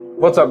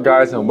What's up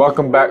guys, and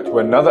welcome back to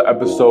another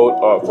episode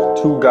of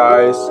Two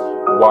Guys,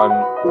 One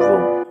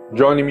Room.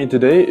 Joining me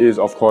today is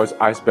of course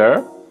Ice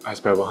Bear. Ice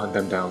Bear will hunt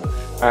them down.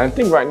 And I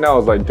think right now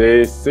is like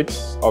day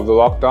 6 of the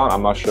lockdown.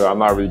 I'm not sure, I'm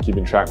not really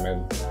keeping track,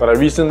 man. But I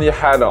recently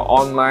had an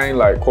online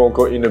quote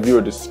unquote interview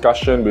or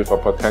discussion with a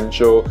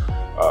potential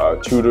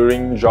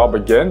tutoring job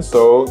again,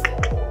 so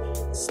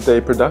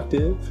stay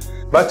productive.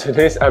 But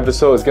today's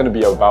episode is going to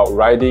be about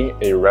writing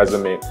a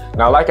resume.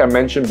 Now, like I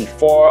mentioned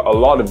before, a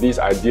lot of these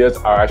ideas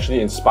are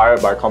actually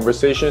inspired by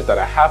conversations that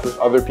I have with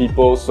other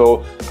people,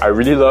 so I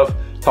really love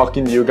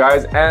talking to you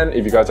guys. And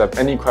if you guys have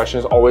any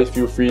questions, always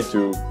feel free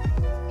to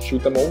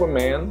shoot them over,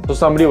 man. So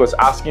somebody was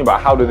asking about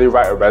how do they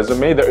write a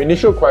resume. The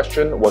initial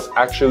question was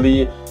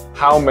actually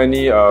how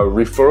many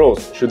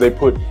referrals should they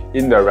put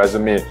in their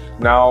resume.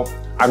 Now,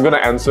 I'm gonna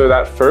answer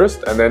that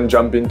first and then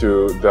jump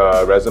into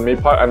the resume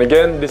part. And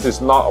again, this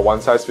is not a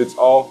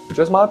one-size-fits-all,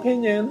 just my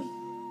opinion.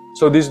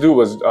 So this dude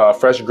was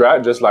fresh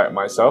grad, just like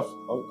myself.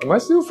 Am I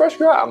still fresh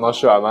grad? I'm not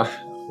sure.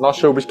 I'm not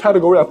sure which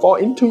category I fall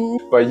into.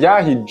 But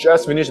yeah, he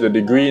just finished the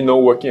degree, no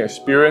working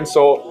experience.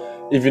 So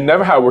if you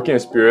never had working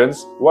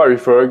experience, what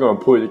referral are you gonna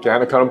put? You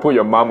can kind of put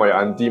your mom or your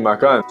auntie,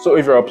 makan. So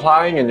if you're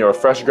applying and you're a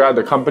fresh grad,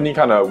 the company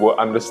kind of will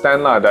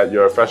understand that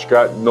you're a fresh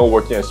grad, no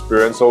working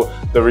experience. So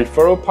the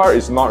referral part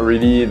is not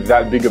really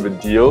that big of a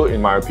deal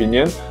in my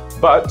opinion.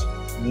 But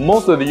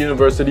most of the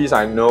universities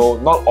I know,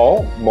 not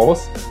all,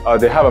 most,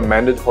 they have a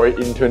mandatory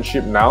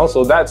internship now.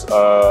 So that's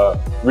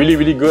really,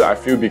 really good, I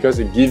feel, because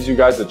it gives you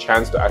guys the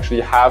chance to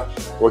actually have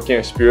working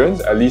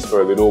experience, at least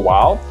for a little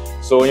while.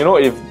 So, you know,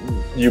 if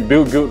you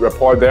build good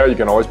rapport there, you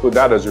can always put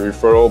that as a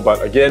referral.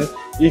 But again,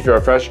 if you're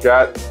a fresh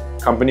grad,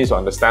 companies will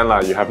understand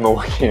you have no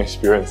working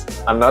experience.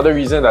 Another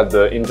reason that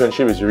the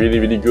internship is really,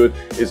 really good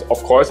is,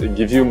 of course, it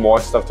gives you more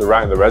stuff to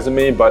write in the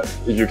resume. But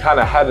if you kind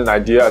of had an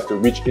idea as to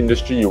which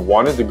industry you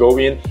wanted to go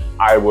in,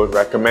 I would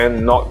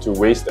recommend not to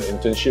waste the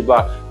internship.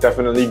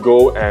 Definitely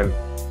go and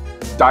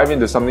dive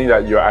into something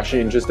that you're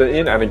actually interested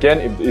in. And again,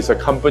 if it's a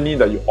company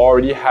that you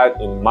already had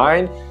in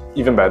mind,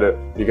 even better,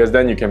 because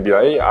then you can be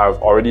like, hey, I've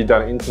already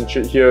done an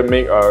internship here,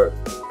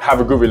 have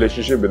a good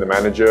relationship with the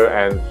manager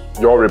and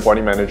your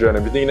reporting manager and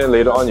everything, and then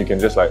later on you can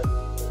just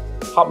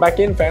hop back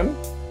in, fam.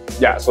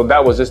 Yeah, so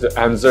that was just to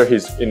answer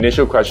his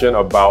initial question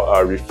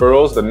about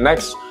referrals. The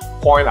next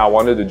point I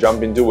wanted to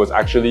jump into was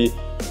actually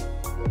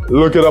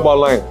look it up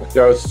online.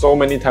 There are so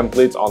many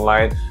templates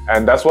online,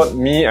 and that's what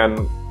me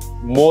and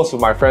most of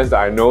my friends that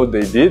I know,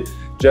 they did.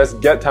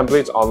 Just get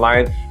templates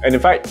online, and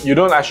in fact, you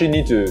don't actually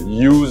need to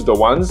use the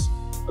ones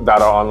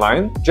that are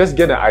online. Just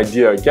get an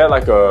idea, get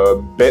like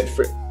a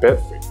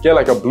get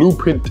like a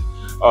blueprint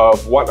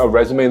of what a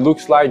resume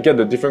looks like, get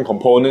the different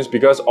components,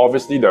 because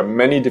obviously there are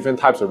many different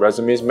types of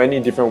resumes,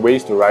 many different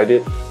ways to write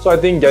it. So I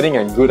think getting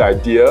a good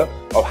idea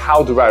of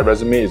how to write a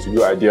resume is a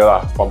good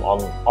idea from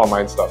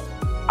online stuff.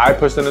 I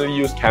personally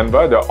use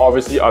Canva. There are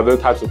obviously other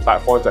types of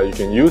platforms that you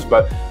can use,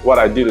 but what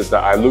I did is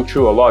that I looked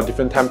through a lot of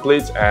different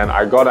templates and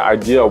I got an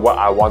idea of what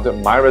I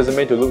wanted my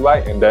resume to look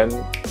like, and then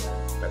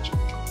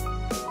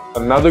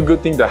another good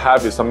thing to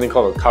have is something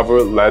called a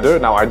cover letter.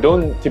 Now, I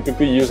don't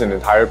typically use an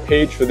entire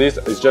page for this.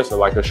 It's just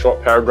like a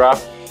short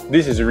paragraph.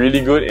 This is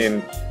really good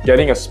in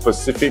getting a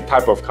specific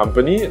type of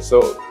company.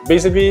 So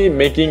basically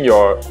making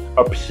your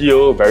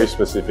appeal very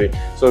specific.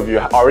 So if you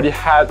already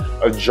had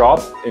a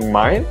job in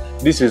mind,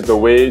 this is the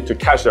way to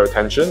catch their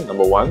attention,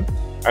 number one.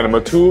 And number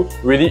two,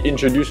 really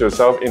introduce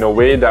yourself in a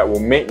way that will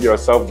make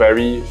yourself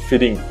very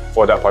fitting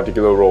for that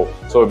particular role.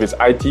 So if it's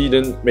IT,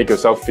 then make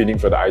yourself fitting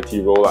for the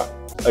IT role.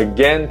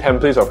 Again,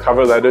 templates of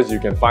cover letters you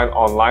can find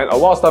online. A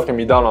lot of stuff can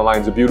be done online.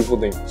 It's a beautiful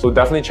thing. So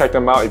definitely check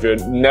them out. If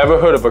you've never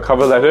heard of a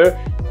cover letter,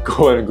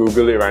 go and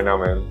Google it right now,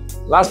 man.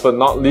 Last but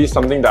not least,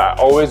 something that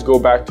I always go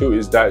back to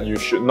is that you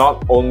should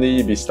not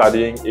only be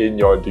studying in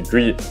your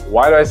degree.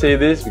 Why do I say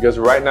this? Because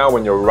right now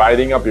when you're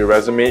writing up your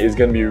resume, it's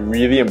going to be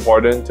really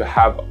important to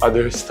have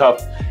other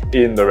stuff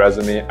in the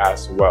resume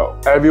as well.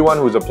 Everyone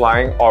who's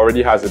applying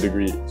already has a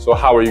degree, so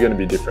how are you going to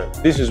be different?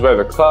 This is where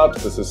the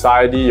clubs, the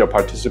society, your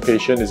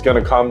participation is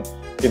going to come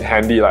in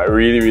handy,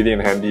 really, really in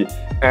handy.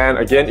 And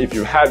again, if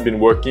you had been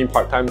working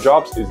part-time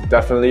jobs, it's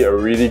definitely a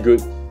really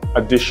good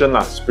addition,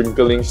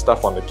 sprinkling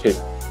stuff on the cake.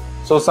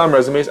 So some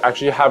resumes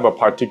actually have a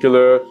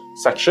particular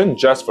section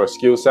just for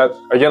skill set.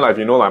 Again, if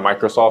you know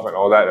Microsoft and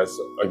all that, that's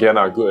again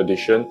a good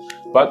addition,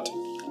 but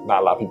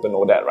not a lot of people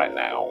know that right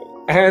now.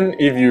 And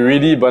if you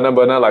really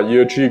burner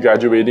year 3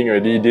 graduating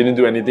already, didn't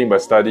do anything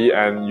but study,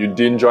 and you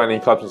didn't join any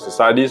clubs and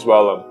societies,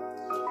 well,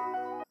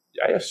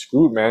 yeah, you're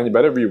screwed, man. You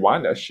better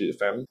rewind that shit,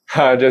 fam.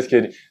 Just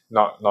kidding.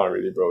 Not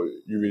really, bro.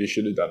 You really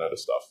should have done other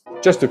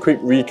stuff. Just a quick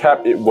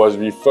recap, it was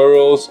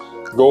referrals,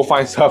 go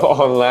find stuff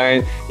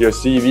online, your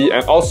CV,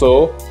 and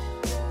also,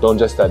 don't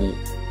just study.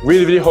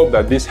 Really, really hope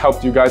that this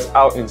helped you guys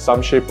out in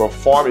some shape or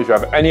form. If you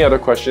have any other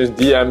questions,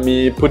 DM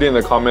me, put it in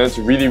the comments.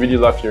 Really, really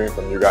love hearing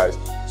from you guys.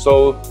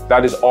 So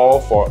that is all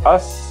for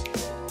us.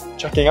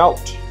 Checking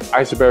out.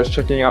 Ice Bear is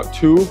checking out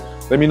too.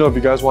 Let me know if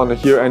you guys want to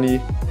hear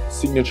any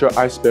signature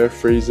Ice Bear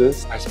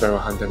phrases. Ice Bear will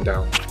hunt them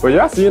down. But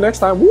yeah, see you next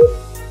time. Woo!